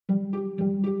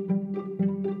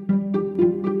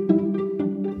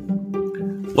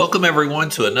Welcome, everyone,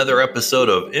 to another episode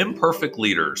of Imperfect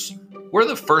Leaders. We're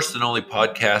the first and only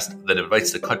podcast that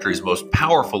invites the country's most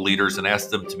powerful leaders and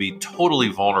asks them to be totally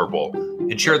vulnerable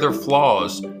and share their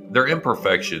flaws, their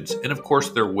imperfections, and of course,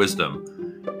 their wisdom.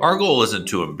 Our goal isn't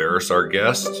to embarrass our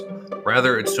guests.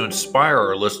 Rather, it's to inspire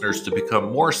our listeners to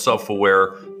become more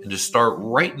self-aware and to start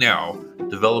right now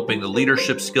developing the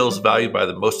leadership skills valued by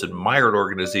the most admired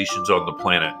organizations on the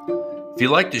planet. If you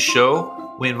like the show,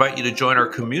 we invite you to join our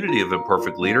community of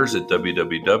imperfect leaders at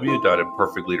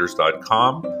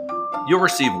www.imperfectleaders.com. You'll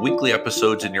receive weekly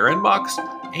episodes in your inbox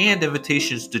and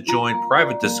invitations to join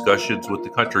private discussions with the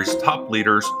country's top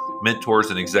leaders, mentors,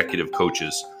 and executive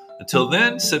coaches. Until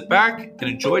then, sit back and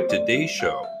enjoy today's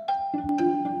show.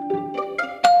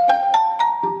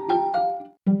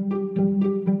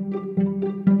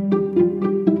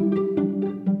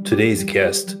 Today's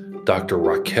guest, Dr.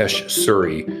 Rakesh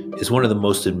Suri, is one of the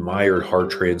most admired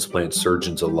heart transplant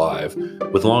surgeons alive,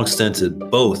 with long stints at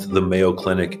both the Mayo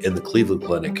Clinic and the Cleveland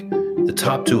Clinic, the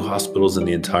top two hospitals in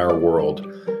the entire world.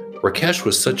 Rakesh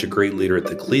was such a great leader at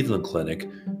the Cleveland Clinic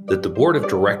that the board of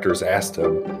directors asked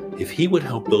him if he would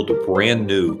help build a brand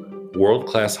new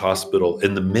world-class hospital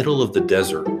in the middle of the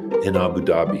desert in Abu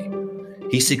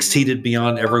Dhabi. He succeeded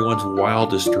beyond everyone's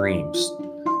wildest dreams.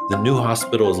 The new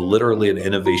hospital is literally an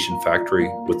innovation factory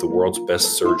with the world's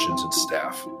best surgeons and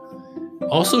staff.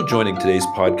 Also joining today's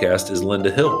podcast is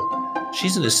Linda Hill.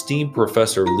 She's an esteemed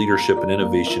professor of leadership and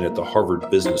innovation at the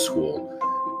Harvard Business School.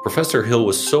 Professor Hill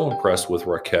was so impressed with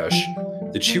Rakesh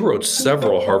that she wrote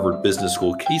several Harvard Business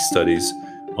School case studies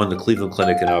on the Cleveland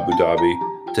Clinic in Abu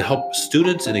Dhabi to help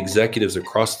students and executives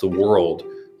across the world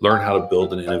learn how to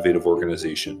build an innovative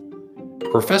organization.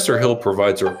 Professor Hill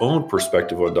provides her own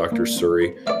perspective on Dr.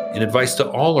 Suri and advice to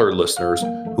all our listeners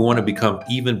who want to become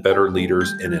even better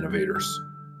leaders and innovators.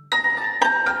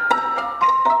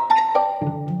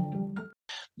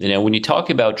 When you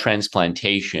talk about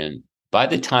transplantation, by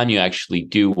the time you actually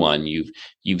do one,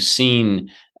 you've seen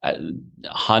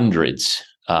hundreds,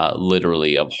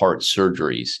 literally, of heart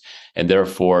surgeries, and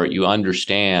therefore you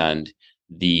understand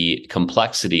the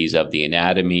complexities of the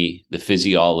anatomy, the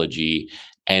physiology,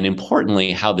 and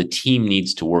importantly, how the team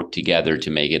needs to work together to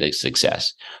make it a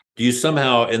success. Do you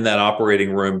somehow in that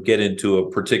operating room get into a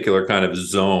particular kind of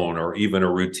zone or even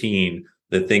a routine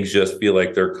that things just feel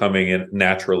like they're coming in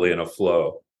naturally in a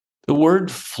flow? The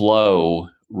word flow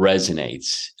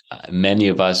resonates. Many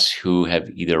of us who have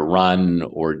either run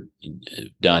or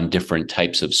done different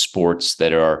types of sports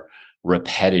that are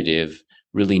repetitive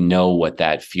really know what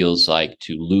that feels like,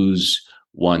 to lose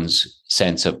one's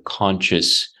sense of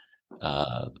conscious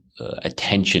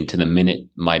attention to the minute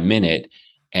by minute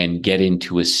and get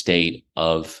into a state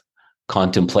of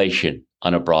contemplation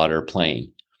on a broader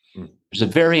plane. There's a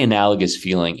very analogous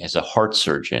feeling as a heart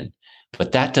surgeon,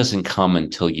 but that doesn't come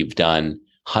until you've done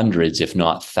hundreds, if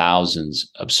not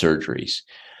thousands, of surgeries.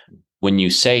 When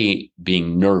you say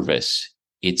being nervous,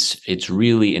 it's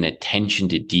really an attention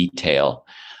to detail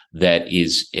that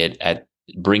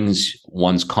brings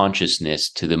one's consciousness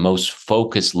to the most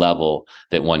focused level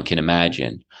that one can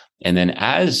imagine. And then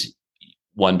as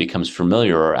one becomes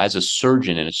familiar, or as a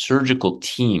surgeon and a surgical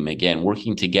team, again,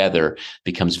 working together,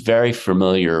 becomes very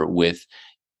familiar with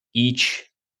each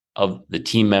of the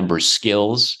team members'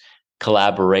 skills,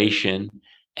 collaboration,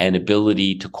 and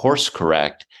ability to course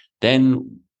correct,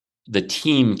 then the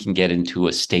team can get into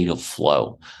a state of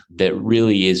flow that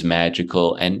really is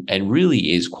magical and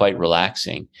really is quite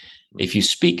relaxing. If you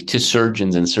speak to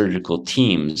surgeons and surgical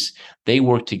teams, they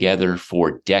work together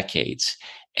for decades.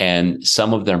 And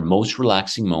some of their most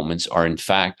relaxing moments are, in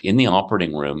fact, in the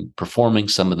operating room, performing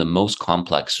some of the most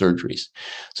complex surgeries.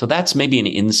 So that's maybe an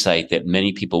insight that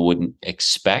many people wouldn't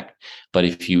expect. But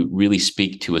if you really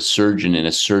speak to a surgeon and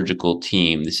a surgical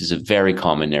team, this is a very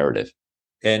common narrative.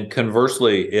 And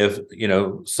conversely, if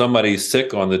somebody's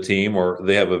sick on the team or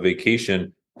they have a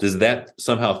vacation, does that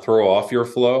somehow throw off your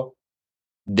flow?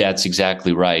 That's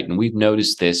exactly right. And we've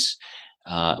noticed this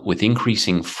with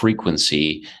increasing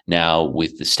frequency now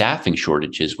with the staffing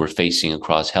shortages we're facing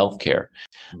across healthcare.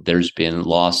 There's been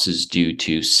losses due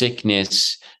to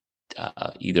sickness,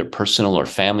 either personal or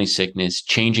family sickness,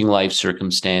 changing life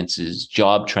circumstances,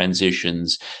 job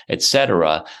transitions,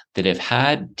 etc., that have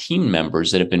had team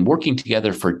members that have been working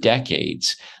together for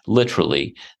decades,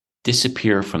 literally,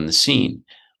 disappear from the scene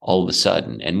all of a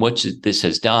sudden. And what this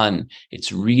has done,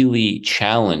 it's really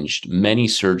challenged many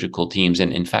surgical teams,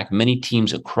 and in fact, many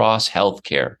teams across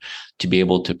healthcare, to be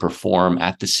able to perform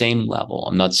at the same level.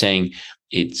 I'm not saying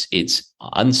it's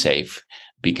unsafe,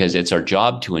 because it's our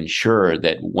job to ensure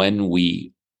that when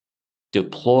we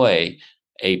deploy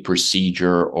a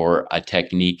procedure or a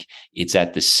technique, it's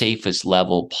at the safest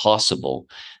level possible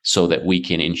so that we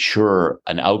can ensure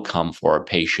an outcome for our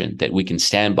patient that we can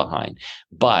stand behind.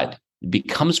 But it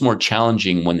becomes more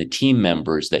challenging when the team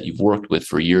members that you've worked with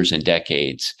for years and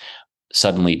decades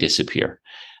suddenly disappear.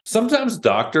 Sometimes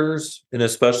doctors, and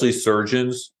especially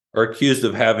surgeons, are accused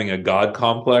of having a God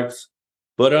complex.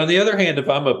 But on the other hand, if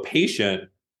I'm a patient,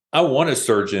 I want a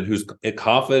surgeon who's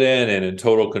confident and in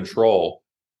total control.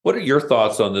 What are your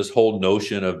thoughts on this whole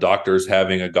notion of doctors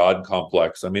having a God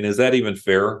complex? I mean, is that even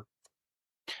fair?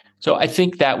 So I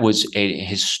think that was a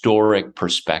historic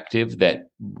perspective that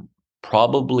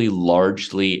probably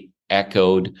largely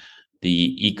echoed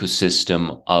the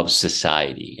ecosystem of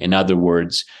society. In other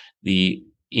words, the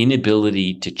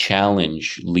inability to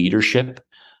challenge leadership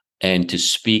and to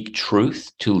speak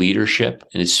truth to leadership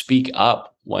and to speak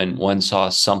up when one saw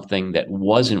something that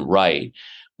wasn't right.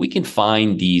 We can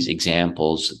find these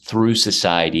examples through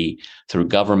society, through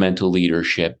governmental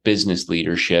leadership, business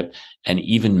leadership, and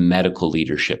even medical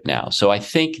leadership now. So I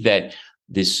think that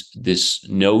this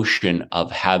notion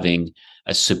of having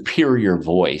a superior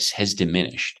voice has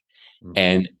diminished.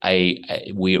 And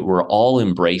we're all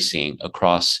embracing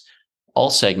across all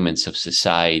segments of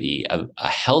society a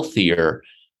healthier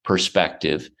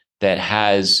perspective that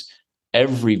has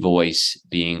every voice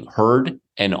being heard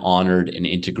and honored and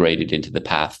integrated into the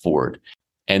path forward.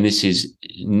 And this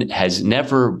has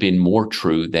never been more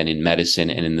true than in medicine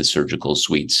and in the surgical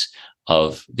suites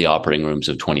of the operating rooms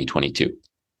of 2022.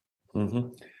 Mm-hmm.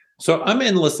 So I'm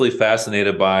endlessly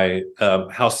fascinated by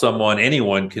how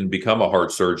anyone can become a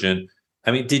heart surgeon.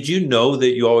 I mean, did you know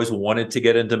that you always wanted to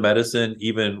get into medicine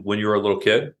even when you were a little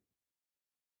kid?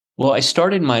 Well, I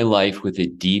started my life with a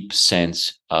deep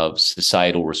sense of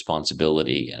societal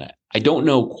responsibility. And I don't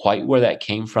know quite where that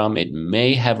came from. It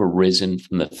may have arisen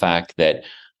from the fact that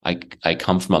I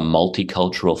come from a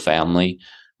multicultural family.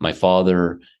 My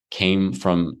father came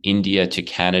from India to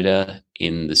Canada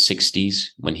in the 60s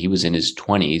when he was in his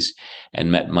 20s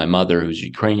and met my mother, who's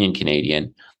Ukrainian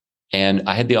Canadian. And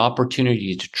I had the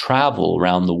opportunity to travel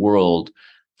around the world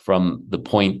from the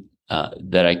point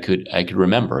that I could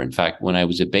remember. In fact, when I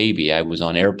was a baby, I was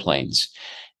on airplanes.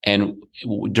 And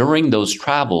during those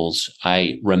travels,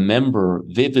 I remember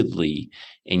vividly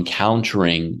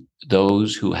encountering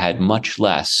those who had much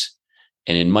less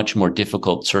and in much more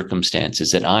difficult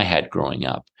circumstances than I had growing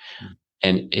up.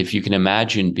 And if you can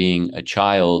imagine being a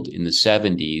child in the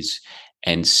 70s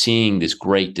and seeing this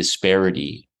great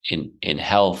disparity in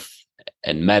health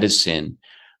and medicine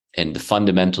and the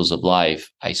fundamentals of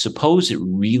life, I suppose it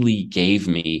really gave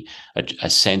me a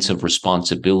sense of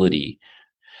responsibility.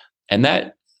 And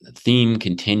that theme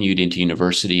continued into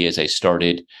university as I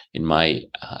started in my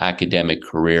academic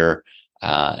career.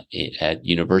 At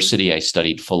university, I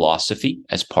studied philosophy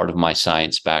as part of my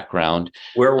science background.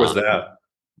 Where was that?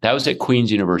 That was at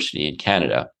Queen's University in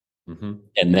Canada. Mm-hmm.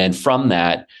 And then from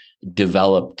that,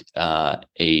 developed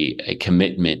a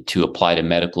commitment to apply to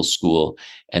medical school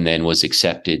and then was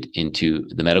accepted into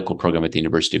the medical program at the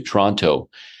University of Toronto.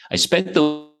 I spent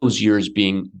those years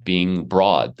being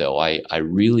broad, though. I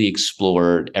really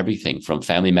explored everything from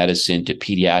family medicine to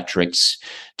pediatrics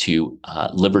to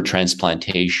liver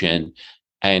transplantation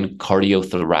and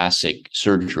cardiothoracic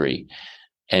surgery.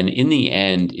 And in the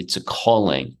end, it's a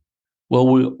calling. Well,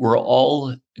 we're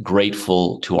all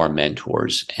grateful to our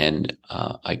mentors, and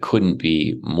I couldn't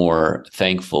be more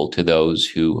thankful to those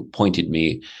who pointed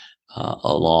me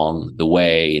along the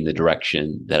way in the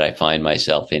direction that I find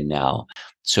myself in now.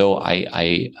 So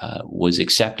I was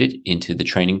accepted into the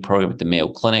training program at the Mayo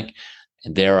Clinic,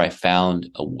 and there I found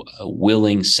a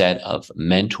willing set of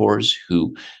mentors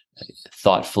who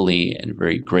thoughtfully and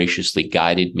very graciously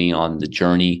guided me on the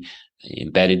journey,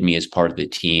 embedded me as part of the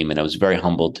team. And I was very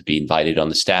humbled to be invited on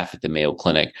the staff at the Mayo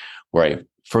Clinic, where I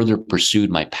further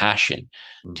pursued my passion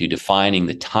to defining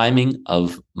the timing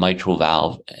of mitral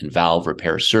valve and valve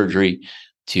repair surgery,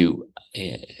 to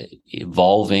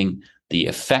evolving the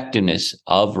effectiveness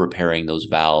of repairing those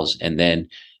valves, and then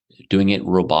doing it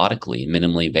robotically,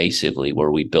 minimally invasively,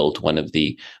 where we built one of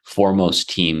the foremost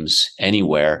teams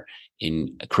anywhere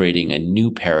in creating a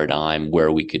new paradigm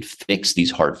where we could fix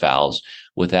these heart valves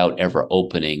without ever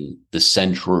opening the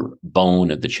central bone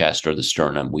of the chest or the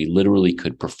sternum. We literally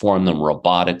could perform them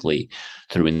robotically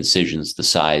through incisions the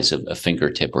size of a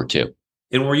fingertip or two.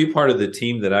 And were you part of the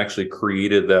team that actually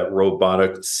created that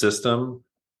robotic system?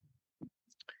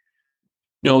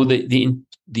 No,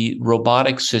 the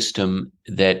robotic system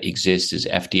that exists is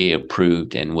FDA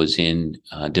approved and was in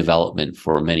development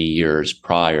for many years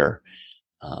prior.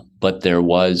 But there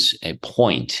was a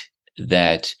point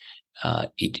that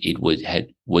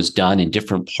was done in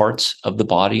different parts of the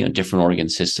body on different organ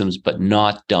systems, but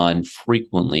not done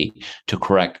frequently to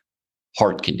correct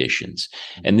heart conditions.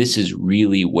 And this is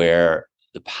really where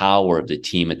the power of the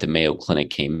team at the Mayo Clinic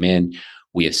came in.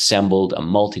 We assembled a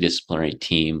multidisciplinary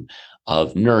team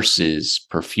of nurses,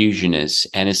 perfusionists,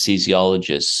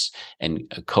 anesthesiologists, and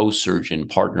a co-surgeon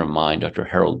partner of mine, Dr.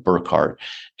 Harold Burkhart.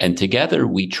 And together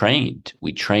we trained,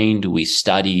 we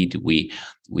studied, we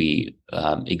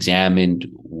examined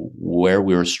where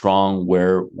we were strong,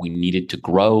 where we needed to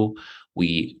grow.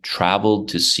 We traveled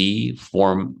to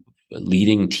form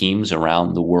leading teams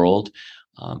around the world,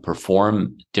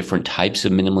 perform different types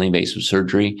of minimally invasive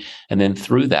surgery. And then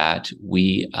through that,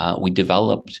 we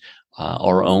developed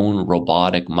our own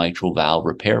robotic mitral valve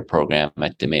repair program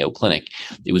at the Mayo Clinic.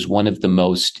 It was one of the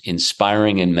most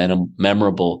inspiring and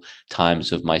memorable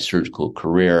times of my surgical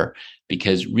career,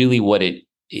 because really what it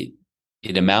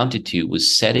amounted to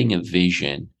was setting a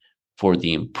vision for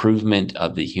the improvement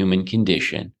of the human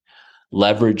condition,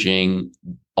 leveraging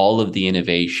all of the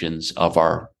innovations of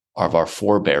our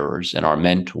forebearers and our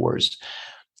mentors,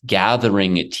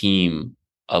 gathering a team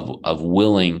of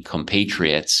willing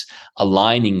compatriots,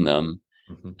 aligning them,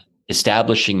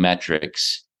 establishing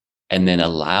metrics, and then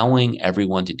allowing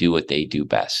everyone to do what they do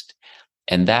best.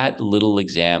 And that little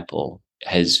example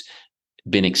has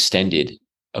been extended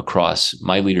across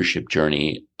my leadership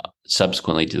journey,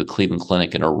 subsequently to the Cleveland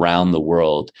Clinic and around the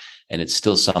world. And it's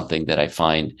still something that I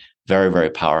find very, very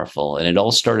powerful. And it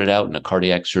all started out in a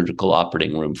cardiac surgical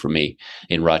operating room for me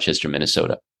in Rochester,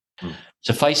 Minnesota.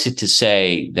 Suffice it to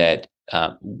say that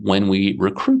when we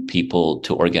recruit people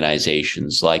to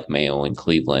organizations like Mayo and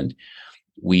Cleveland,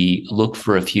 we look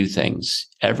for a few things.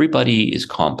 Everybody is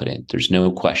competent. There's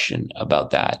no question about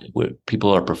that.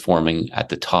 People are performing at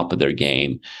the top of their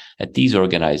game at these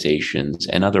organizations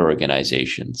and other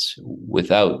organizations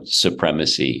without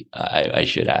supremacy, I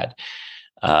should add.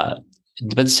 But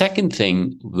the second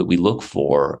thing that we look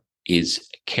for is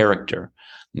character,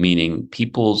 meaning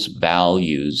people's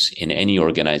values in any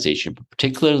organization,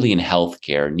 particularly in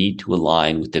healthcare, need to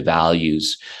align with the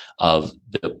values of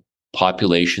the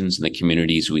populations and the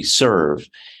communities we serve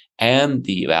and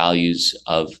the values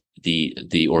of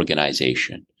the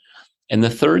organization. And the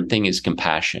third thing is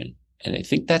compassion. And I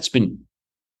think that's been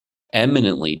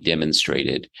eminently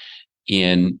demonstrated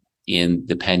in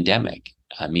the pandemic.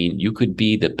 I mean, you could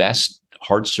be the best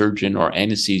heart surgeon or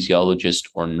anesthesiologist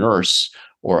or nurse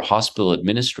or hospital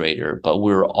administrator, but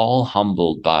we're all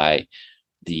humbled by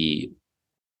the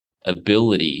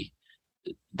ability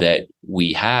that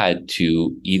we had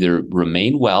to either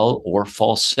remain well or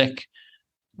fall sick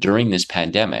during this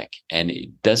pandemic. And it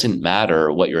doesn't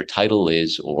matter what your title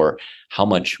is or how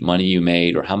much money you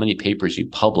made or how many papers you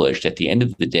published. At the end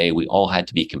of the day, we all had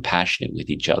to be compassionate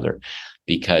with each other,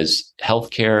 because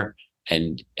healthcare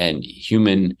and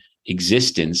human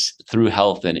existence through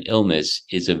health and illness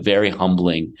is a very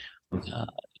humbling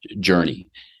journey.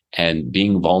 And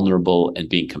being vulnerable and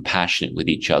being compassionate with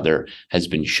each other has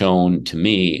been shown to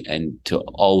me and to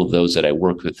all of those that I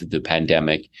work with through the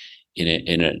pandemic in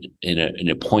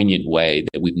a poignant way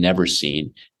that we've never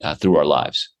seen through our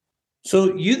lives.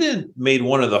 So you then made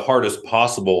one of the hardest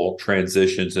possible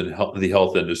transitions in the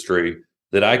health industry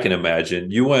that I can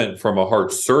imagine. You went from a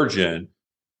heart surgeon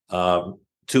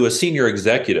to a senior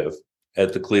executive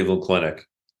at the Cleveland Clinic.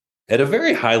 At a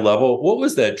very high level, what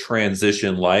was that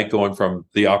transition like, going from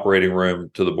the operating room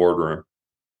to the boardroom?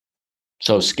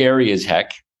 So scary as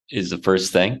heck is the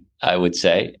first thing I would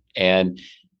say. And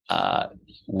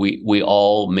we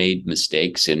all made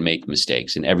mistakes and make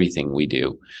mistakes in everything we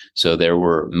do. So there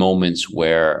were moments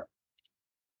where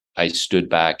I stood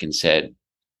back and said,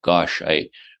 gosh, I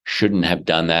shouldn't have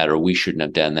done that, or we shouldn't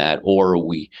have done that, or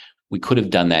we could have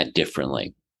done that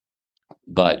differently.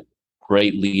 But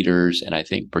great leaders, and I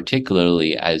think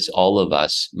particularly as all of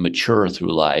us mature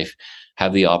through life,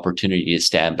 have the opportunity to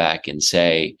stand back and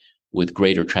say, with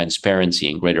greater transparency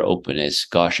and greater openness,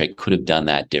 gosh, I could have done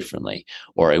that differently,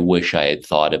 or I wish I had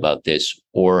thought about this,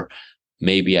 or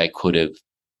maybe I could have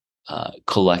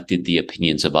collected the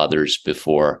opinions of others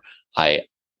before I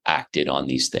acted on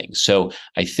these things. So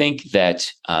I think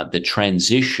that the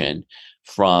transition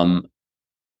from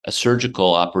a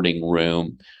surgical operating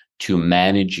room to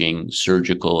managing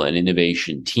surgical and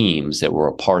innovation teams that were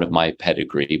a part of my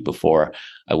pedigree before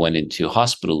I went into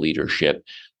hospital leadership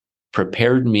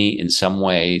prepared me in some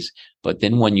ways. But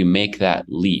then when you make that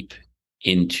leap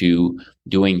into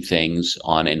doing things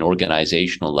on an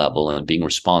organizational level and being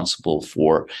responsible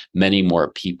for many more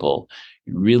people,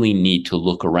 you really need to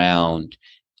look around,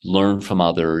 learn from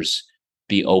others,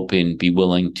 be open, be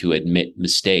willing to admit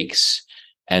mistakes,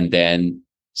 and then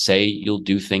say you'll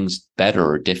do things better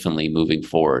or differently moving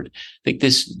forward. I think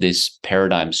this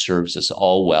paradigm serves us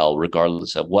all well,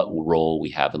 regardless of what role we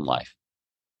have in life.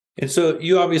 And so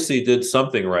you obviously did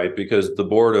something right, because the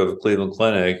board of Cleveland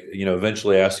Clinic,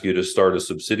 eventually asked you to start a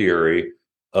subsidiary,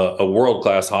 a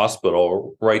world-class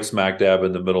hospital right smack dab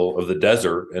in the middle of the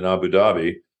desert in Abu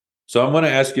Dhabi. So I'm going to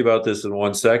ask you about this in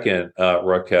 1 second,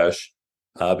 Rakesh,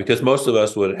 because most of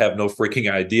us would have no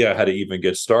freaking idea how to even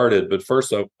get started. But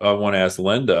first, I want to ask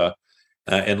Linda.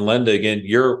 And Linda, again,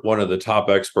 you're one of the top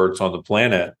experts on the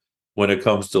planet when it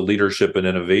comes to leadership and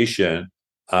innovation.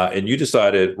 And you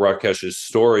decided Rakesh's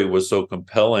story was so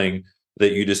compelling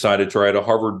that you decided to write a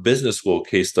Harvard Business School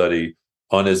case study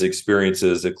on his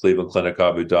experiences at Cleveland Clinic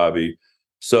Abu Dhabi.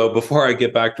 So before I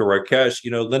get back to Rakesh,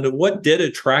 Linda, what did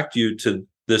attract you to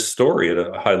this story at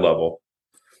a high level?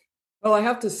 Well, I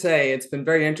have to say, it's been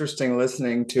very interesting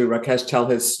listening to Rakesh tell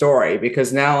his story,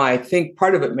 because now I think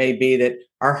part of it may be that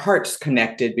our hearts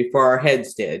connected before our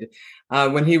heads did.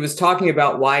 When he was talking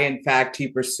about why, in fact, he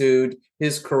pursued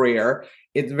his career,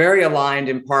 it's very aligned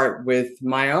in part with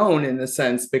my own, in the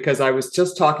sense, because I was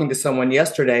just talking to someone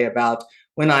yesterday about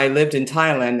when I lived in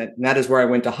Thailand, and that is where I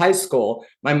went to high school.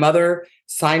 My mother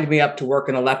signed me up to work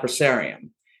in a leprosarium.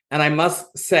 And I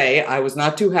must say, I was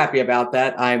not too happy about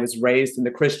that. I was raised in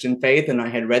the Christian faith, and I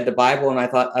had read the Bible, and I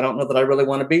thought, I don't know that I really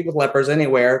want to be with lepers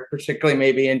anywhere, particularly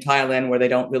maybe in Thailand, where they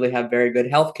don't really have very good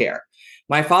health care.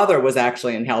 My father was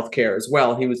actually in healthcare as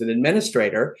well. He was an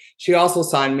administrator. She also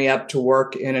signed me up to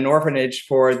work in an orphanage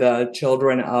for the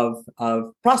children of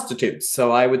prostitutes.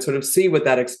 So I would sort of see what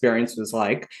that experience was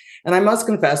like. And I must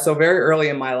confess, so very early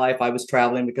in my life, I was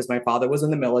traveling because my father was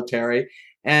in the military.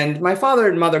 And my father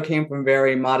and mother came from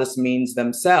very modest means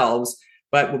themselves.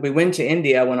 But when we went to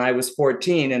India when I was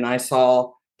 14 and I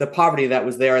saw the poverty that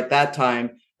was there at that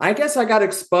time, I guess I got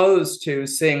exposed to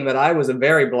seeing that I was a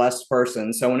very blessed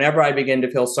person. So whenever I began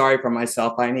to feel sorry for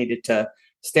myself, I needed to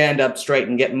stand up straight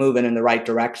and get moving in the right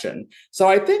direction. So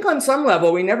I think on some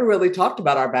level, we never really talked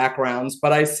about our backgrounds,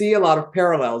 but I see a lot of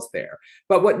parallels there.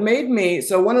 But what made me,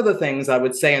 so one of the things I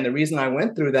would say, and the reason I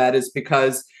went through that is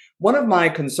because one of my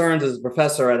concerns as a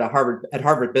professor at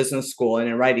Harvard Business School and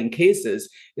in writing cases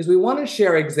is we want to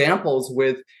share examples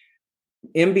with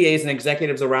MBAs and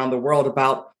executives around the world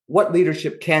about what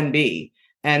leadership can be,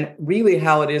 and really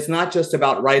how it is not just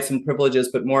about rights and privileges,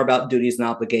 but more about duties and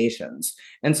obligations.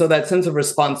 And so that sense of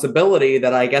responsibility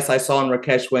that I guess I saw in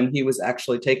Rakesh when he was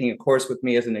actually taking a course with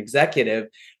me as an executive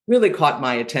really caught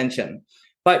my attention.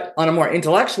 But on a more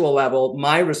intellectual level,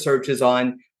 my research is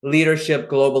on leadership,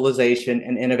 globalization,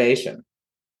 and innovation.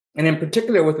 And in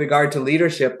particular, with regard to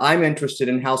leadership, I'm interested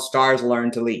in how stars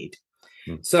learn to lead.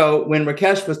 So when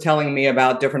Rakesh was telling me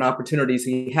about different opportunities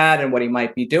he had and what he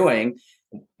might be doing,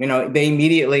 they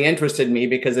immediately interested me,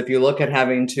 because if you look at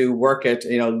having to work at,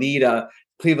 lead a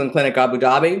Cleveland Clinic Abu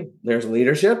Dhabi, there's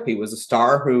leadership. He was a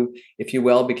star who, if you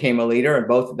will, became a leader, and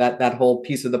both that whole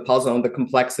piece of the puzzle and the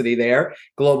complexity there.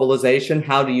 Globalization,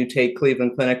 how do you take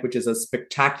Cleveland Clinic, which is a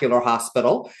spectacular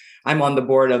hospital? I'm on the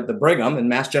board of the Brigham and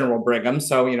Mass General Brigham.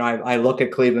 So, I look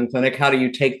at Cleveland Clinic. How do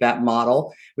you take that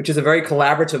model, which is a very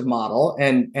collaborative model,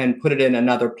 and put it in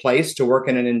another place to work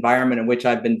in an environment in which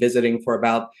I've been visiting for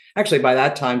about, actually by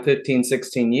that time, 15,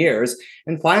 16 years.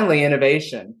 And finally,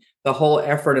 innovation. The whole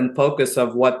effort and focus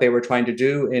of what they were trying to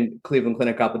do in Cleveland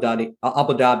Clinic Abu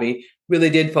Dhabi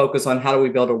really did focus on how do we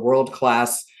build a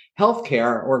world-class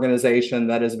healthcare organization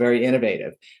that is very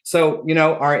innovative. So,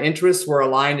 our interests were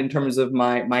aligned in terms of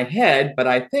my head, but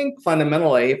I think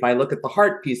fundamentally, if I look at the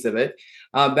heart piece of it,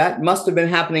 that must have been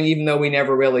happening even though we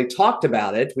never really talked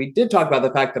about it. We did talk about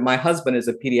the fact that my husband is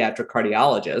a pediatric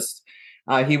cardiologist.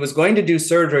 He was going to do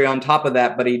surgery on top of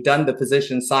that, but he'd done the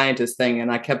physician scientist thing.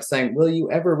 And I kept saying, will you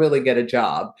ever really get a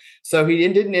job? So he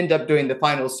didn't end up doing the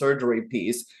final surgery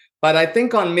piece. But I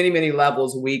think on many, many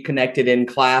levels, we connected in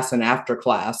class and after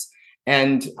class.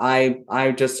 And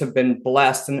I just have been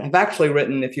blessed and have actually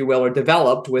written, if you will, or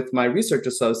developed with my research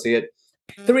associate,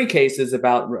 3 cases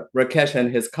about Rakesh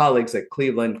and his colleagues at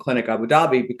Cleveland Clinic Abu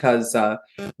Dhabi, because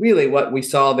really what we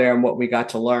saw there and what we got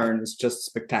to learn is just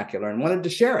spectacular, and wanted to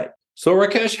share it. So,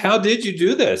 Rakesh, how did you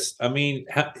do this? I mean,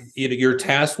 you're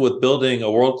tasked with building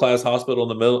a world-class hospital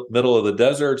in the middle of the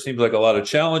desert. Seems like a lot of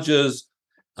challenges,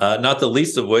 not the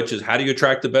least of which is how do you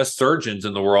attract the best surgeons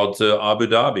in the world to Abu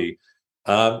Dhabi?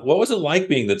 What was it like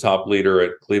being the top leader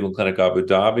at Cleveland Clinic Abu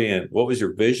Dhabi, and what was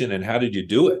your vision, and how did you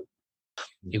do it?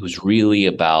 It was really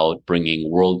about bringing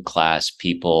world-class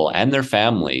people and their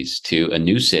families to a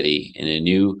new city in a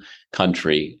new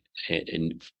country,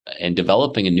 and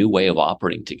developing a new way of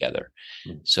operating together.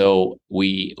 So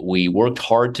we worked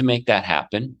hard to make that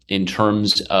happen in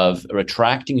terms of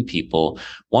attracting people.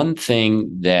 One thing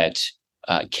that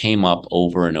came up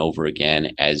over and over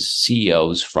again as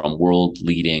CEOs from world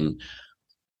leading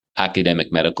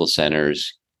academic medical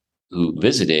centers who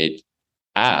visited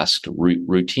asked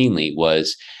routinely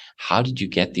was, how did you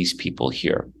get these people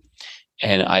here?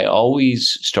 And I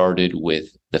always started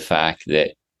with the fact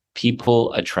that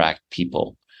people attract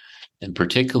people. And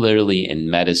particularly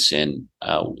in medicine,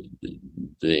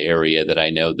 the area that I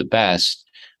know the best,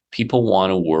 people want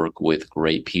to work with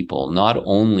great people, not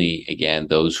only, again,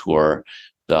 those who are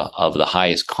of the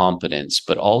highest competence,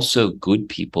 but also good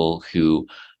people who,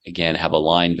 again, have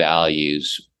aligned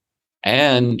values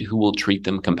and who will treat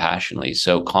them compassionately.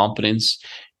 So competence,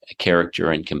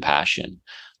 character, and compassion.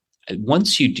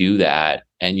 Once you do that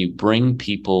and you bring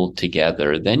people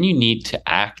together, then you need to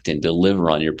act and deliver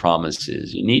on your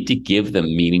promises. You need to give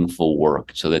them meaningful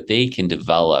work so that they can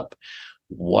develop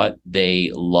what they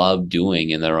love doing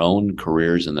in their own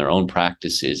careers and their own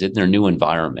practices in their new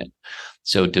environment.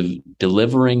 So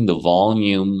delivering the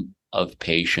volume of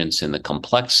patients and the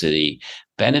complexity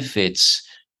benefits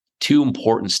two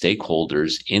important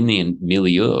stakeholders in the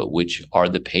milieu, which are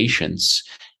the patients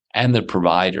and the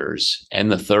providers.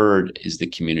 And the third is the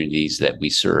communities that we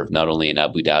serve, not only in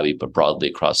Abu Dhabi, but broadly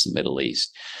across the Middle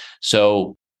East.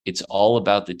 So it's all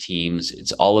about the teams.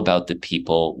 It's all about the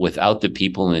people. Without the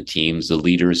people and the teams, the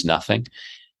leader is nothing.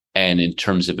 And in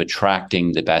terms of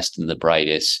attracting the best and the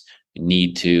brightest, you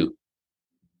need to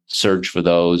search for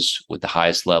those with the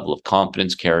highest level of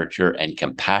competence, character, and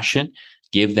compassion.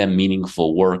 Give them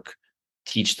meaningful work.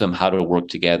 Teach them how to work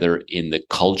together in the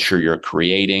culture you're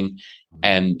creating,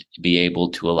 and be able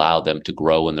to allow them to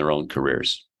grow in their own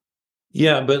careers.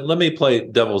 Yeah, but let me play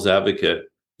devil's advocate.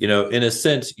 In a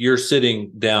sense, you're sitting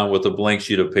down with a blank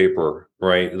sheet of paper,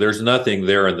 right? There's nothing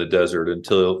there in the desert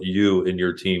until you and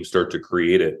your team start to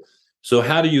create it. So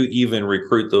how do you even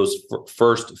recruit those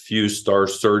first few star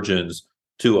surgeons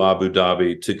to Abu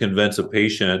Dhabi to convince a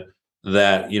patient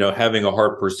that, having a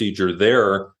heart procedure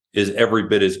there is every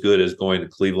bit as good as going to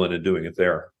Cleveland and doing it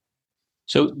there?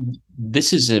 So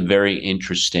this is a very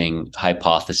interesting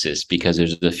hypothesis, because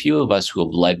there's a few of us who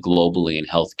have led globally in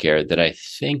healthcare that I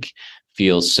think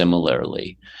feel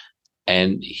similarly.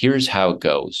 And here's how it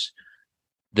goes.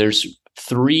 There's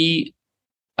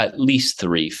at least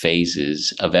three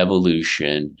phases of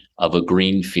evolution of a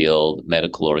greenfield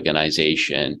medical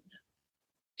organization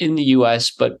in the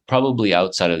US, but probably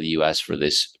outside of the US for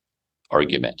this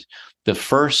argument. The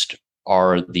first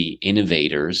are the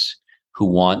innovators who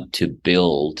want to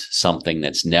build something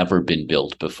that's never been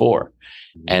built before.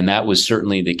 And that was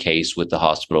certainly the case with the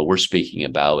hospital we're speaking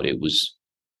about. It was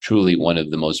truly one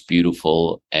of the most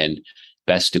beautiful and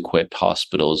best equipped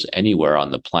hospitals anywhere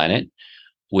on the planet,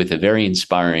 with a very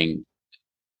inspiring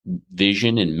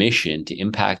vision and mission to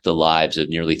impact the lives of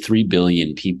nearly 3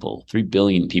 billion people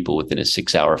within a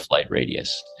 6-hour flight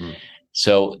radius.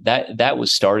 So that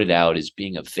was started out as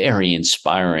being a very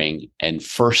inspiring and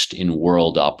first in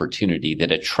world opportunity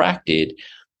that attracted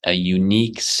a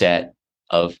unique set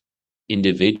of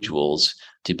individuals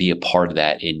to be a part of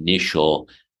that initial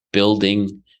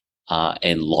building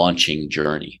and launching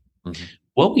journey. Mm-hmm.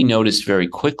 What we noticed very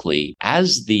quickly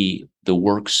as the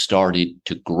work started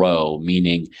to grow,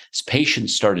 meaning as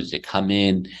patients started to come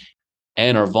in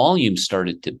and our volume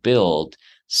started to build,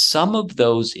 some of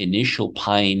those initial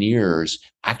pioneers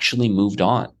actually moved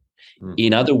on. Mm-hmm.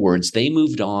 In other words, they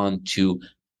moved on to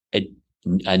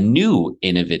a new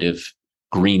innovative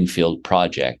greenfield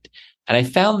project. And I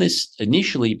found this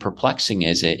initially perplexing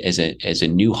as a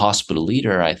new hospital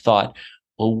leader. I thought,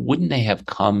 well, wouldn't they have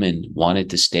come and wanted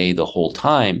to stay the whole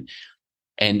time?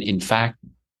 And in fact,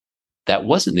 that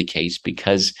wasn't the case,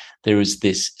 because there was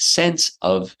this sense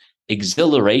of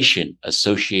exhilaration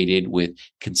associated with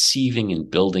conceiving and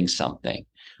building something.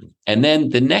 And then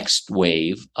the next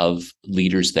wave of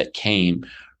leaders that came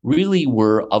really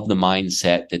were of the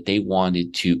mindset that they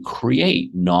wanted to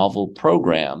create novel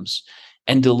programs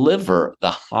and deliver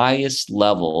the highest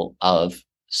level of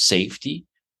safety,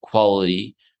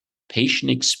 quality,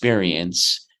 patient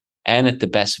experience, and at the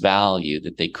best value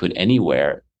that they could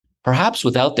anywhere, perhaps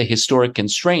without the historic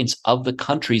constraints of the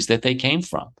countries that they came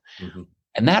from. Mm-hmm.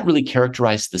 And that really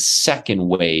characterized the second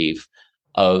wave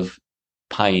of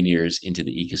pioneers into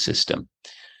the ecosystem.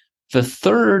 The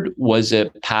third was a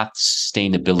path to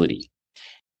sustainability.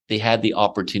 they had the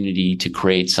opportunity to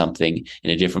create something in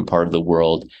a different part of the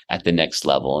world at the next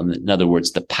level. And in other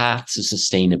words, the paths to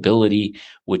sustainability,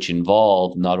 which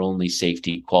involve not only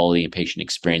safety, quality, and patient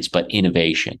experience, but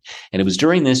innovation. And it was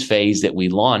during this phase that we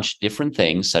launched different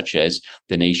things, such as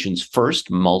the nation's first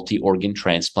multi-organ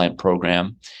transplant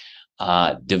program,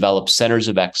 developed centers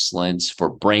of excellence for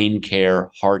brain care,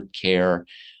 heart care,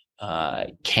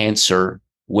 cancer,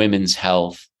 women's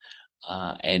health,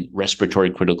 and respiratory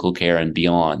critical care and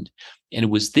beyond. And it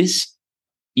was this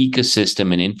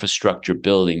ecosystem and infrastructure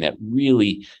building that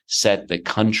really set the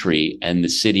country and the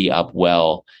city up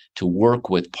well to work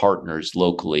with partners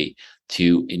locally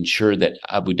to ensure that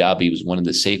Abu Dhabi was one of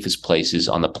the safest places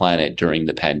on the planet during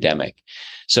the pandemic.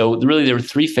 So really, there were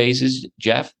three phases,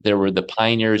 Jeff. There were the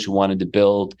pioneers who wanted to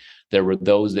build. There were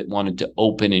those that wanted to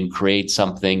open and create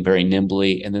something very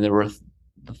nimbly. And then there were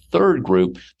the third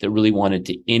group that really wanted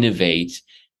to innovate,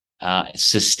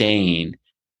 sustain,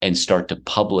 and start to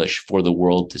publish for the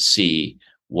world to see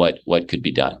what could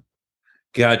be done.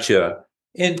 Gotcha.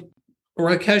 And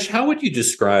Rakesh, how would you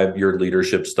describe your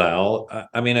leadership style?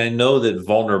 I mean, I know that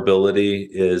vulnerability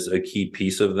is a key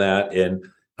piece of that. And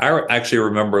I actually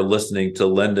remember listening to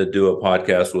Linda do a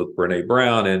podcast with Brene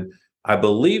Brown, and I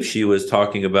believe she was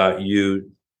talking about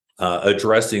you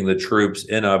addressing the troops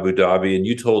in Abu Dhabi, and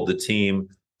you told the team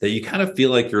that you kind of feel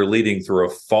like you're leading through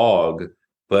a fog,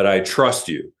 but I trust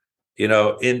you.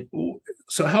 And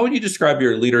so how would you describe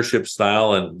your leadership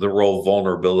style and the role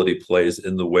vulnerability plays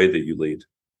in the way that you lead?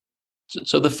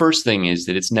 So the first thing is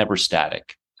that it's never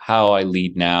static. How I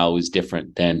lead now is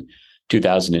different than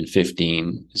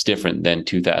 2015, is different than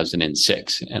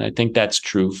 2006. And I think that's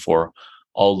true for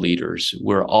all leaders.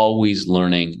 We're always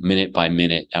learning minute by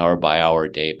minute, hour by hour,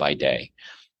 day by day.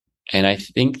 And I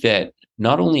think that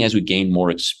not only as we gain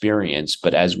more experience,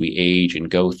 but as we age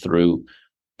and go through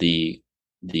the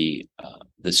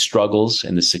struggles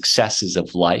and the successes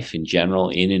of life in general,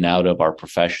 in and out of our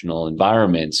professional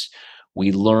environments,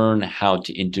 we learn how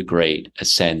to integrate a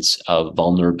sense of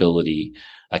vulnerability,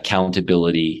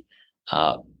 accountability,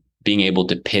 being able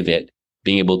to pivot,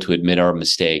 being able to admit our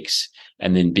mistakes,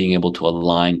 and then being able to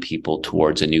align people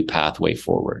towards a new pathway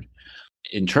forward.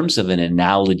 In terms of an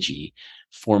analogy,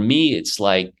 for me, it's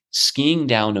like skiing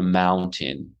down a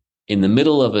mountain in the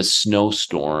middle of a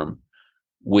snowstorm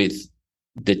with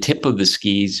the tip of the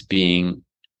skis being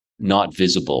not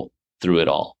visible through it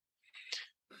all.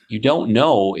 You don't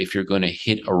know if you're going to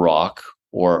hit a rock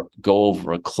or go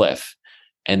over a cliff.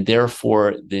 And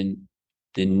therefore, the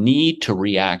need to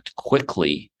react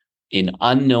quickly in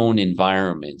unknown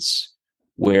environments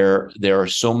where there are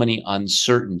so many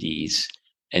uncertainties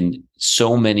and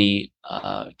so many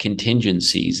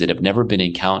contingencies that have never been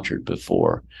encountered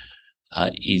before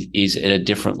is at a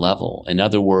different level. In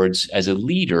other words, as a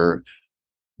leader,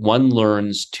 one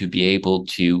learns to be able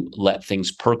to let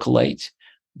things percolate,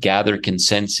 gather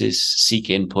consensus, seek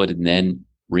input, and then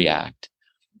react.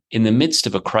 In the midst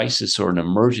of a crisis or an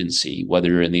emergency, whether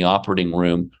you're in the operating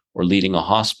room or leading a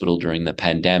hospital during the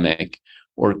pandemic,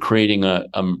 or creating a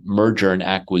merger and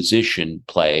acquisition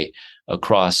play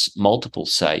across multiple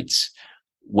sites,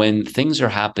 when things are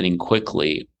happening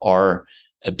quickly, our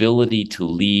ability to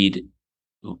lead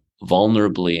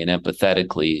vulnerably and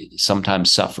empathetically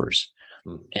sometimes suffers.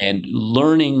 And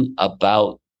learning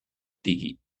about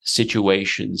the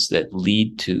situations that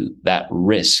lead to that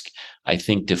risk, I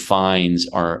think, defines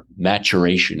our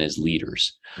maturation as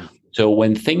leaders. So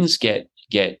when things get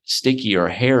sticky or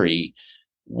hairy,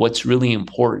 what's really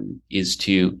important is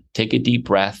to take a deep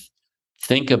breath,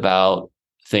 think about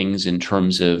things in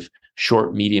terms of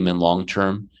short, medium, and long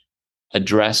term,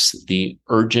 address the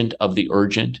urgent of the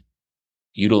urgent,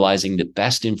 utilizing the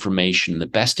best information, the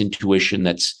best intuition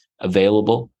that's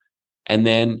available, and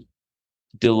then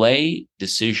delay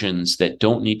decisions that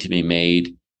don't need to be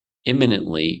made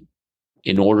imminently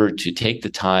in order to take the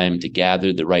time to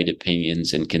gather the right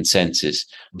opinions and consensus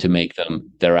to make them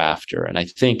thereafter. And I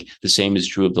think the same is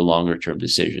true of the longer term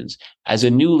decisions. As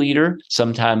a new leader,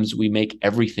 sometimes we make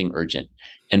everything urgent.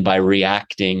 And by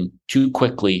reacting too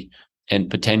quickly and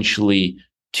potentially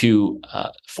too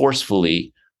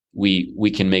forcefully,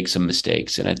 we can make some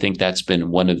mistakes. And I think that's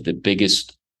been one of the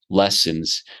biggest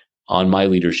lessons on my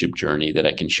leadership journey that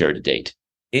I can share to date.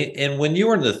 And when you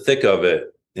were in the thick of it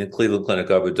in Cleveland Clinic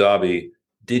Abu Dhabi,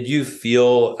 did you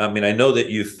feel, I mean, I know that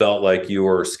you felt like you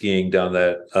were skiing down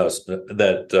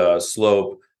that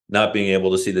slope, not being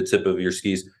able to see the tip of your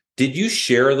skis. Did you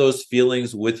share those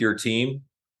feelings with your team?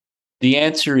 The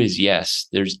answer is yes.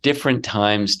 There's different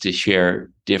times to share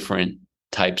different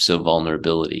types of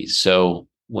vulnerabilities. So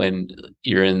when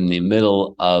you're in the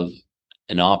middle of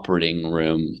an operating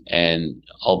room and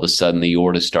all of a sudden the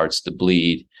aorta starts to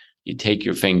bleed, you take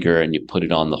your finger and you put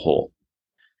it on the hole.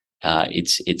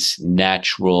 It's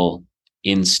natural,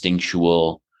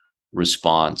 instinctual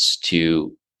response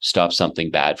to stop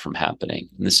something bad from happening.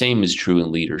 And the same is true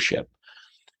in leadership.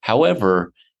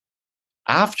 However,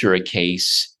 after a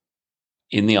case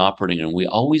in the operating room, we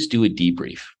always do a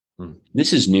debrief.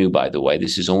 This is new, by the way.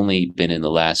 This has only been in the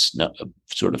last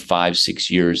sort of 5-6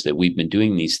 years that we've been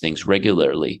doing these things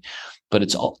regularly. But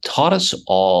it's taught us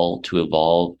all to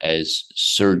evolve as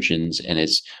surgeons and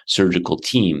as surgical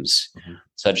teams,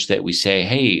 such that we say,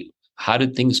 hey, how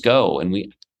did things go? And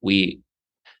we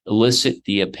elicit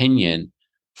the opinion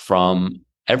from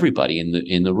everybody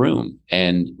in the room.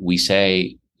 And we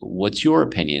say, what's your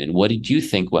opinion? And what did you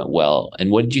think went well?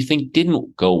 And what did you think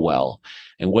didn't go well?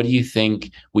 And what do you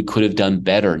think we could have done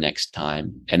better next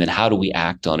time? And then how do we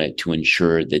act on it to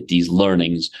ensure that these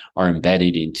learnings are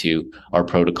embedded into our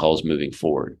protocols moving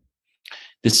forward?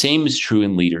 The same is true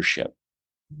in leadership.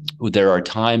 There are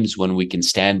times when we can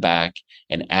stand back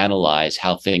and analyze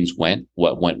how things went,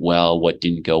 what went well, what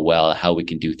didn't go well, how we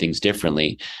can do things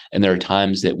differently. And there are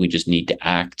times that we just need to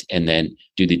act and then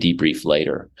do the debrief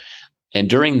later. And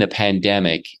during the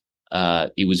pandemic,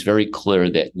 it was very clear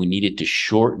that we needed to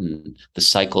shorten the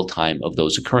cycle time of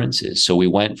those occurrences. So we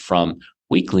went from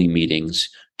weekly meetings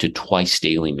to twice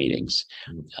daily meetings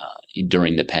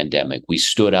during the pandemic. We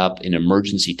stood up an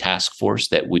emergency task force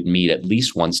that would meet at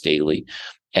least once daily.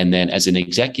 And then as an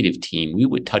executive team, we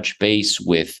would touch base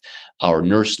with our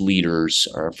nurse leaders,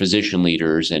 our physician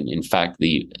leaders, and in fact,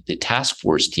 the task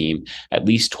force team at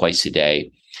least twice a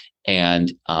day,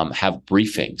 and have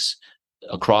briefings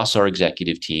across our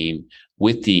executive team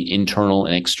with the internal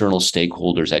and external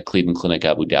stakeholders at Cleveland Clinic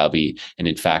Abu Dhabi, and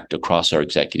in fact, across our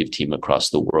executive team across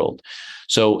the world.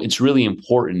 So it's really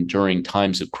important during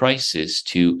times of crisis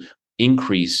to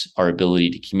increase our ability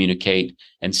to communicate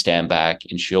and stand back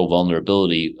and show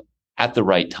vulnerability at the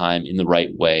right time, in the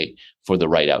right way, for the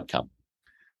right outcome.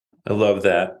 I love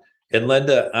that. And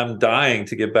Linda, I'm dying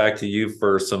to get back to you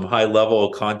for some high level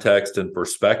context and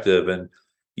perspective. And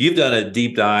you've done a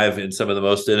deep dive in some of the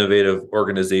most innovative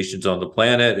organizations on the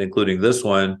planet, including this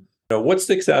one. What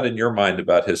sticks out in your mind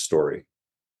about his story?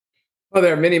 Well,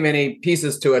 there are many, many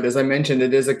pieces to it. As I mentioned,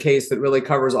 it is a case that really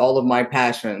covers all of my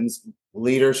passions: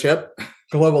 leadership,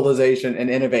 globalization, and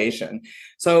innovation.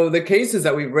 So the cases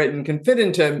that we've written can fit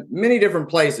into many different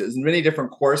places and many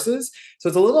different courses. So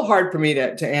it's a little hard for me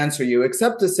to answer you,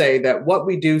 except to say that what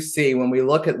we do see when we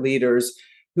look at leaders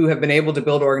who have been able to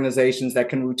build organizations that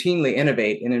can routinely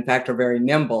innovate and in fact are very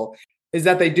nimble is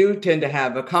that they do tend to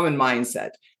have a common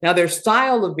mindset. Now, their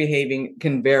style of behaving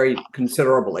can vary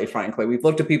considerably, frankly. We've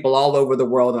looked at people all over the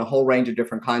world in a whole range of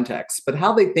different contexts, but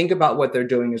how they think about what they're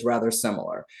doing is rather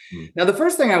similar. Now, the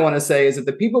first thing I want to say is that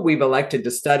the people we've elected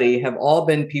to study have all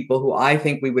been people who I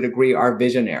think we would agree are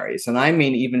visionaries. And I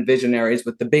mean even visionaries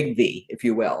with the big V, if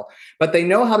you will. But they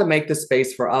know how to make the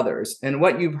space for others. And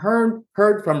what you've heard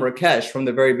from Rakesh from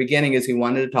the very beginning is he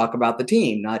wanted to talk about the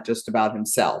team, not just about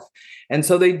himself. And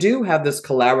so they do have this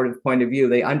collaborative point of view.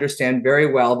 They understand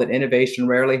very well that innovation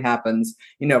rarely happens,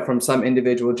 from some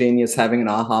individual genius having an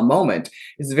aha moment.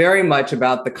 It's very much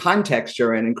about the context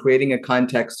you're in and creating a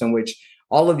context in which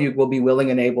all of you will be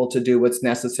willing and able to do what's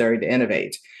necessary to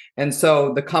innovate. And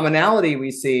so the commonality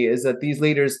we see is that these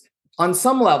leaders, on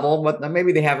some level,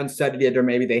 maybe they haven't studied it or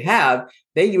maybe they have,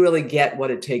 they really get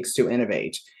what it takes to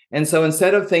innovate. And so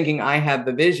instead of thinking I have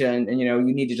the vision and, you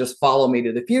need to just follow me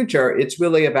to the future, it's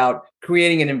really about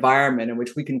creating an environment in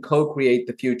which we can co-create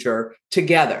the future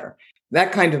together.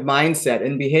 That kind of mindset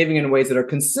and behaving in ways that are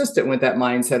consistent with that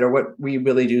mindset are what we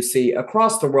really do see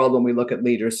across the world when we look at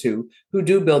leaders who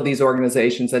do build these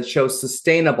organizations that show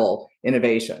sustainable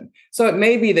innovation. So it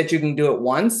may be that you can do it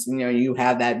once, you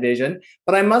have that vision,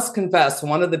 but I must confess,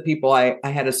 one of the people I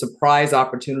had a surprise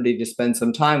opportunity to spend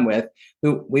some time with,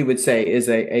 who we would say is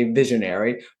a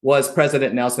visionary, was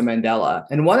President Nelson Mandela.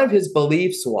 And one of his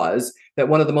beliefs was that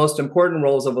one of the most important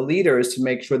roles of a leader is to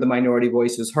make sure the minority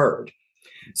voice is heard.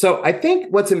 So I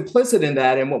think what's implicit in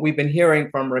that and what we've been hearing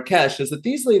from Rakesh is that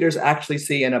these leaders actually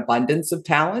see an abundance of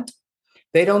talent.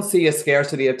 They don't see a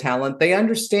scarcity of talent. They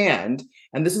understand,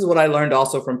 and this is what I learned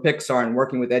also from Pixar and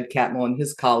working with Ed Catmull and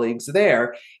his colleagues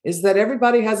there, is that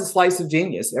everybody has a slice of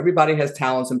genius. Everybody has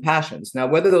talents and passions. Now,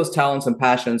 whether those talents and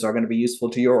passions are going to be useful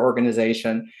to your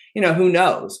organization, who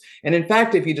knows? And in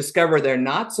fact, if you discover they're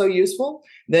not so useful,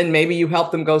 then maybe you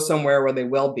help them go somewhere where they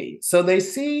will be. So they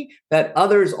see that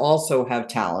others also have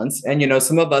talents. And,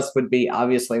 some of us would be,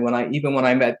 obviously, when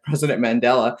I met President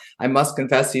Mandela, I must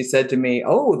confess, he said to me,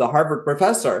 "Oh, the Harvard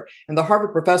professor." And the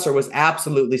Harvard professor was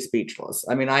absolutely speechless.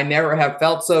 I mean, I never have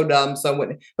felt so dumb.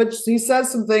 But he says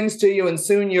some things to you and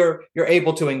soon you're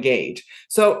able to engage.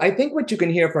 So I think what you can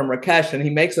hear from Rakesh, and he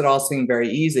makes it all seem very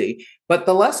easy, but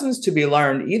the lessons to be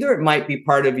learned, either it might be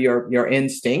part of your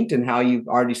instinct and how you've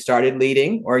already started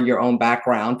leading or your own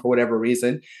background for whatever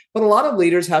reason. But a lot of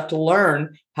leaders have to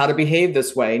learn how to behave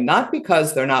this way, not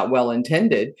because they're not well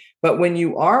intended, but when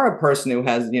you are a person who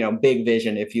has, big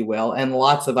vision, if you will, and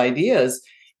lots of ideas,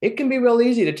 it can be real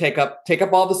easy to take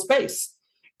up all the space.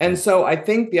 And so I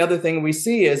think the other thing we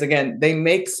see is, again, they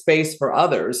make space for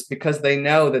others because they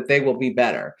know that they will be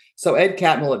better. So Ed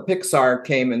Catmull at Pixar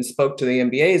came and spoke to the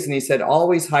MBAs and he said,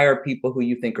 always hire people who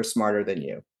you think are smarter than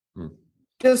you.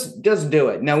 Just do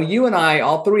it. Now, you and I,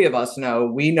 all three of us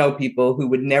we know people who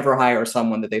would never hire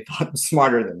someone that they thought was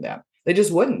smarter than them. They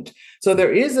just wouldn't. So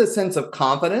there is a sense of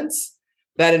confidence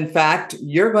that, in fact,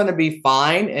 you're going to be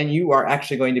fine and you are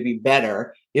actually going to be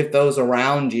better if those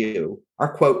around you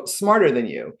are, quote, smarter than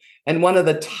you. And one of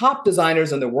the top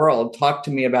designers in the world talked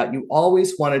to me about you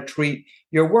always want to treat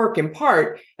your work in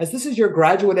part as this is your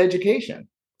graduate education.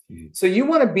 So you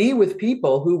want to be with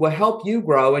people who will help you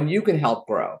grow and you can help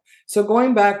grow. So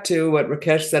going back to what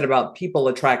Rakesh said about people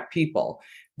attract people,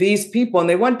 these people, and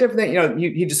they want different,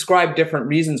 he described different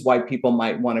reasons why people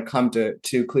might want to come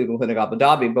to Cleveland Clinic Abu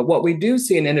Dhabi. But what we do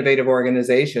see in innovative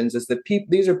organizations is that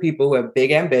these are people who have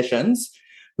big ambitions,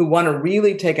 who want to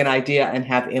really take an idea and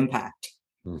have impact.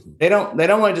 Mm-hmm. They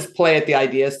don't want to just play at the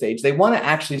idea stage. They want to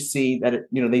actually see that,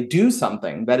 they do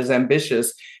something that is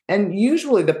ambitious. And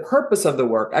usually the purpose of the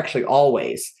work, actually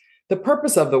always, the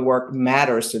purpose of the work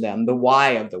matters to them, the why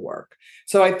of the work.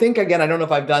 So I think, again, I don't know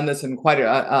if I've done this in quite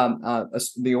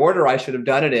the order I should have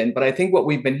done it in, but I think what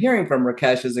we've been hearing from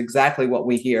Rakesh is exactly what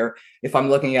we hear if I'm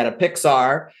looking at a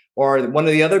Pixar or one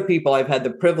of the other people I've had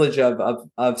the privilege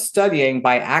of studying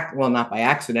not by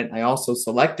accident. I also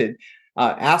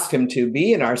asked him to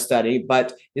be in our study,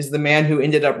 but is the man who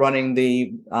ended up running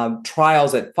the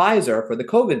trials at Pfizer for the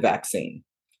COVID vaccine.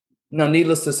 Now,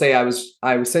 needless to say,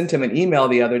 I sent him an email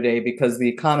the other day because The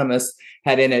Economist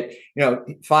had in it,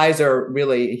 Pfizer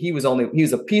really, he was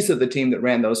a piece of the team that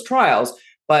ran those trials,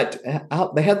 but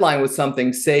the headline was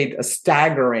something saved a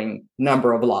staggering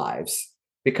number of lives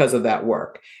because of that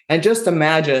work. And just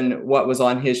imagine what was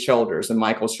on his shoulders and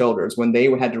Michael's shoulders when they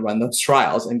had to run those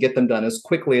trials and get them done as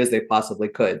quickly as they possibly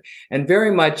could. And very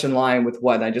much in line with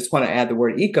what I just want to add the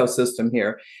word ecosystem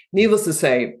here. Needless to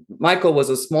say, Michael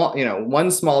was one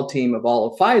small team of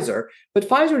all of Pfizer, but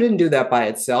Pfizer didn't do that by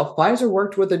itself. Pfizer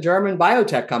worked with a German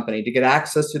biotech company to get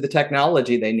access to the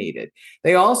technology they needed.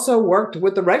 They also worked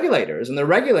with the regulators, and the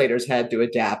regulators had to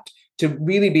adapt to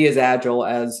really be as agile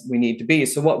as we need to be.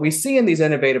 So what we see in these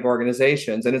innovative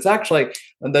organizations, and it's actually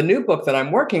the new book that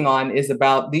I'm working on is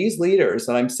about these leaders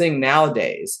that I'm seeing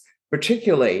nowadays,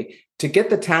 particularly to get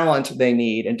the talent they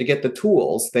need and to get the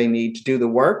tools they need to do the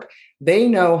work. They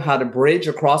know how to bridge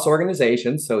across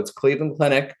organizations. So it's Cleveland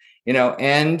Clinic,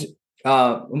 and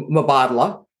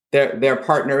Mubadala. They're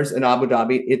partners in Abu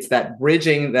Dhabi. It's that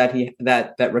bridging that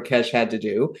Rakesh had to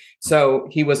do. So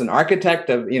he was an architect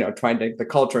of, trying to the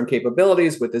culture and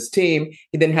capabilities with his team.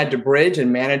 He then had to bridge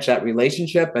and manage that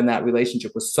relationship. And that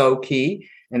relationship was so key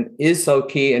and is so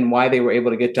key in why they were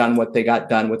able to get done what they got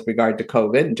done with regard to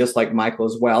COVID. And just like Michael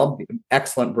as well,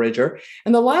 excellent bridger.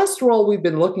 And the last role we've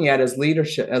been looking at as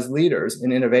leaders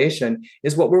in innovation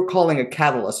is what we're calling a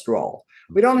catalyst role.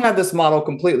 We don't have this model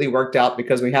completely worked out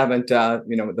because we haven't,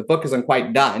 the book isn't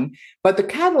quite done. But the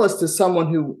catalyst is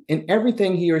someone who, in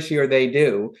everything he or she or they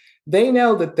do, they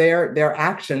know that their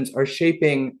actions are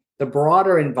shaping the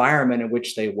broader environment in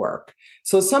which they work.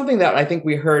 So something that I think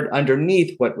we heard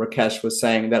underneath what Rakesh was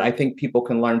saying that I think people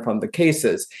can learn from the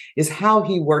cases is how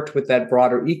he worked with that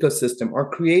broader ecosystem or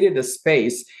created a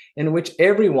space in which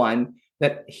everyone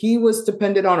that he was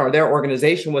dependent on or their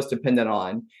organization was dependent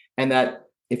on, and that,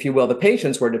 if you will, the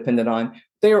patients were dependent on,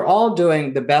 they are all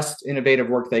doing the best innovative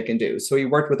work they can do. So he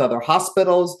worked with other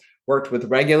hospitals, worked with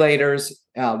regulators,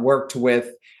 worked with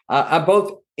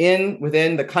both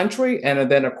within the country, and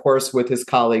then, of course, with his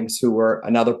colleagues who were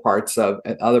in other parts of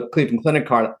other Cleveland Clinic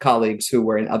colleagues who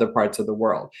were in other parts of the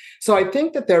world. So I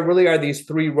think that there really are these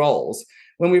three roles.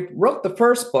 When we wrote the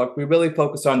first book, we really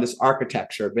focused on this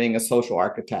architecture, being a social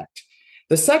architect.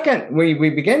 The second, we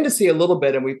begin to see a little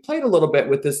bit, and we played a little bit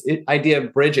with this idea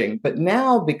of bridging, but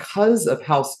now because of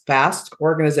how fast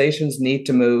organizations need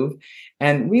to move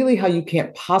and really how you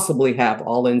can't possibly have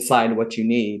all inside what you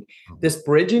need, this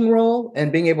bridging role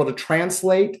and being able to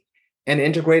translate and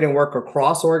integrate and work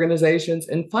across organizations.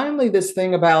 And finally, this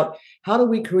thing about how do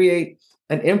we create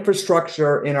an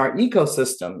infrastructure in our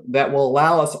ecosystem that will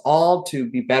allow us all to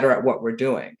be better at what we're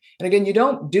doing. And again, you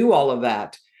don't do all of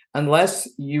that unless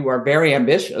you are very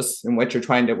ambitious in what you're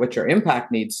trying to, what your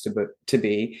impact needs to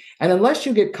be, and unless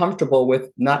you get comfortable with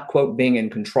not, quote, being in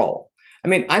control. I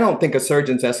mean, I don't think a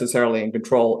surgeon's necessarily in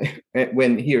control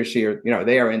when he or she are,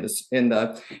 they are in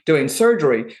the doing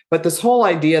surgery. But this whole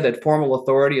idea that formal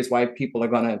authority is why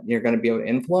you're going to be able to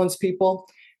influence people.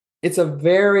 It's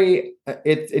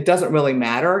it doesn't really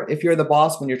matter if you're the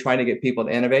boss when you're trying to get people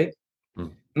to innovate. I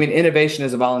mean, innovation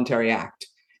is a voluntary act.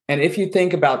 And if you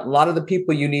think about a lot of the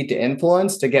people you need to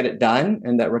influence to get it done,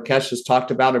 and that Rakesh has talked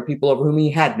about, are people over whom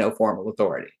he had no formal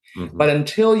authority. Mm-hmm. But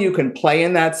until you can play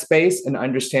in that space and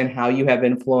understand how you have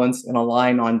influence and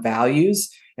align on values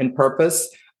and purpose,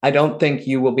 I don't think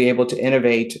you will be able to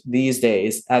innovate these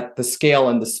days at the scale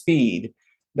and the speed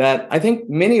that I think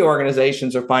many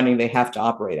organizations are finding they have to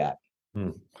operate at.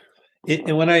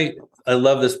 And when I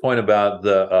love this point about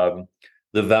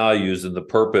the values and the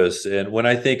purpose. And when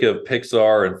I think of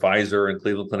Pixar and Pfizer and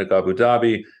Cleveland Clinic Abu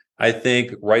Dhabi, I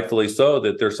think rightfully so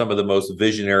that they're some of the most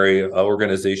visionary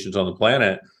organizations on the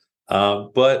planet.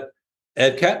 But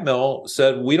Ed Catmull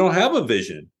said, we don't have a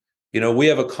vision. We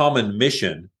have a common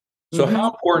mission. So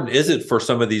how important is it for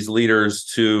some of these leaders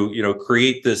to,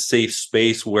 create this safe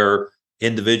space where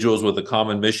individuals with a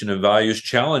common mission and values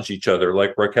challenge each other,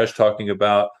 like Rakesh talking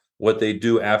about what they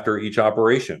do after each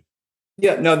operation?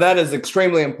 Yeah, no, that is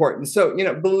extremely important. So,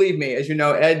 believe me, as you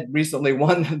know, Ed recently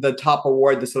won the top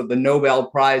award, the Nobel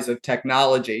Prize of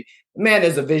Technology. The man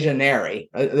is a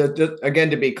visionary. Again,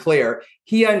 to be clear,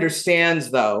 he understands,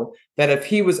 though, that if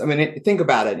he was, think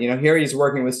about it, here he's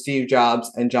working with Steve Jobs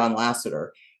and John Lasseter.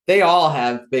 They all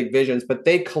have big visions, but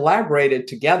they collaborated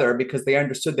together because they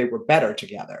understood they were better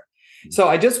together. So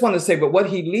I just want to say, but what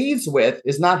he leads with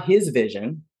is not his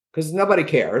vision, because nobody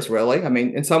cares, really. I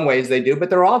mean, in some ways they do, but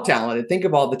they're all talented. Think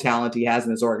of all the talent he has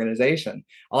in his organization,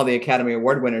 all the Academy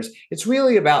Award winners. It's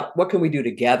really about what can we do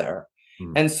together?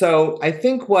 And so I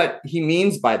think what he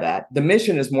means by that, the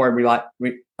mission is more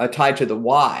tied to the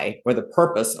why or the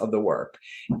purpose of the work.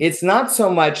 It's not so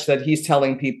much that he's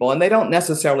telling people, and they don't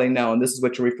necessarily know, and this is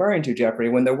what you're referring to, Jeffrey,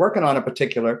 when they're working on a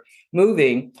particular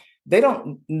movie, they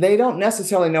don't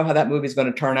necessarily know how that movie is going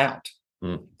to turn out.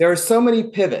 There are so many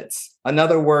pivots.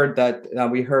 Another word that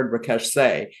we heard Rakesh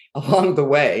say along the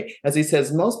way, as he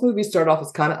says, most movies start off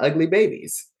as kind of ugly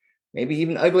babies, maybe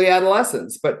even ugly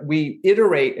adolescents, but we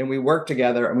iterate and we work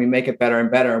together and we make it better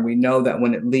and better. And we know that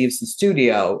when it leaves the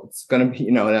studio, it's going to be,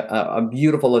 a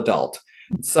beautiful adult.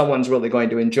 Someone's really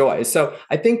going to enjoy. So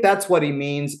I think that's what he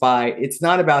means by it's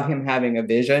not about him having a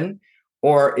vision,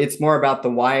 or it's more about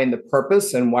the why and the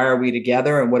purpose and why are we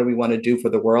together and what do we want to do for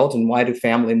the world and why do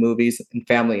family movies and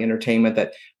family entertainment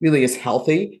that really is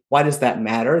healthy, why does that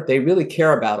matter? They really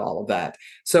care about all of that.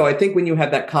 So I think when you have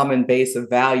that common base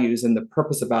of values and the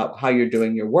purpose about how you're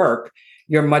doing your work,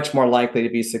 you're much more likely to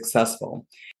be successful.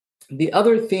 The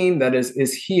other theme that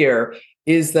is here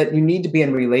is that you need to be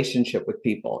in relationship with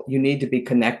people. You need to be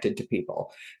connected to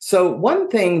people. So one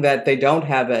thing that they don't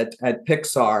have at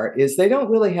Pixar is they don't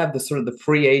really have the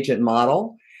free agent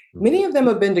model. Many of them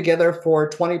have been together for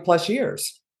 20 plus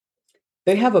years.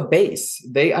 They have a base.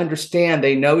 They understand,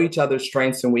 they know each other's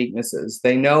strengths and weaknesses.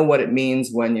 They know what it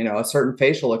means when, a certain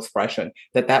facial expression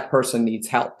that person needs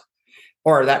help.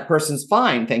 Or that person's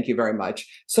fine, thank you very much.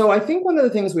 So I think one of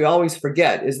the things we always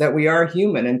forget is that we are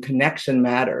human and connection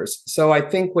matters. So I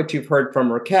think what you've heard from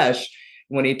Rakesh,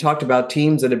 when he talked about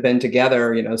teams that have been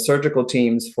together, surgical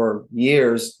teams for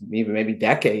years, even maybe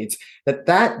decades,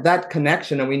 that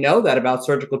connection, and we know that about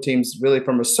surgical teams really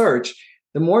from research,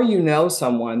 the more you know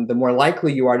someone, the more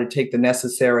likely you are to take the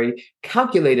necessary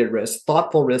calculated risks,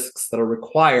 thoughtful risks that are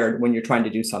required when you're trying to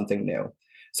do something new.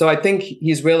 So I think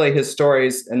his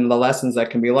stories and the lessons that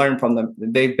can be learned from them,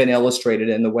 they've been illustrated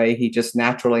in the way he just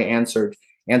naturally answered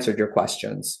your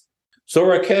questions. So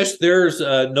Rakesh, there's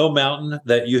no mountain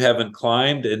that you haven't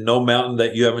climbed and no mountain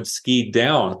that you haven't skied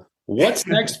down. What's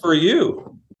next for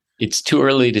you? It's too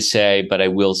early to say, but I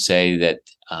will say that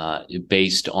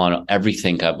based on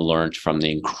everything I've learned from the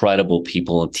incredible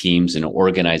people and teams and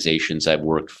organizations I've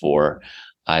worked for,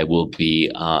 I will be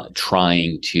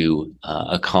trying to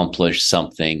accomplish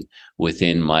something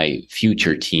within my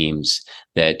future teams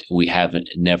that we haven't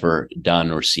never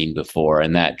done or seen before.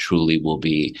 And that truly will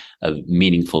be a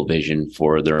meaningful vision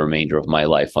for the remainder of my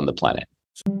life on the planet.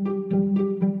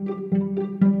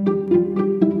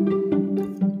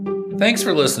 Thanks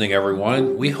for listening,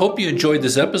 everyone. We hope you enjoyed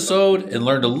this episode and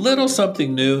learned a little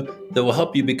something new that will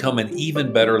help you become an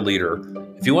even better leader.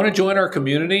 If you want to join our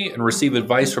community and receive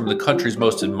advice from the country's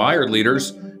most admired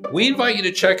leaders, we invite you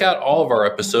to check out all of our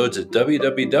episodes at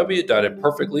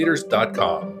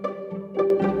www.imperfectleaders.com.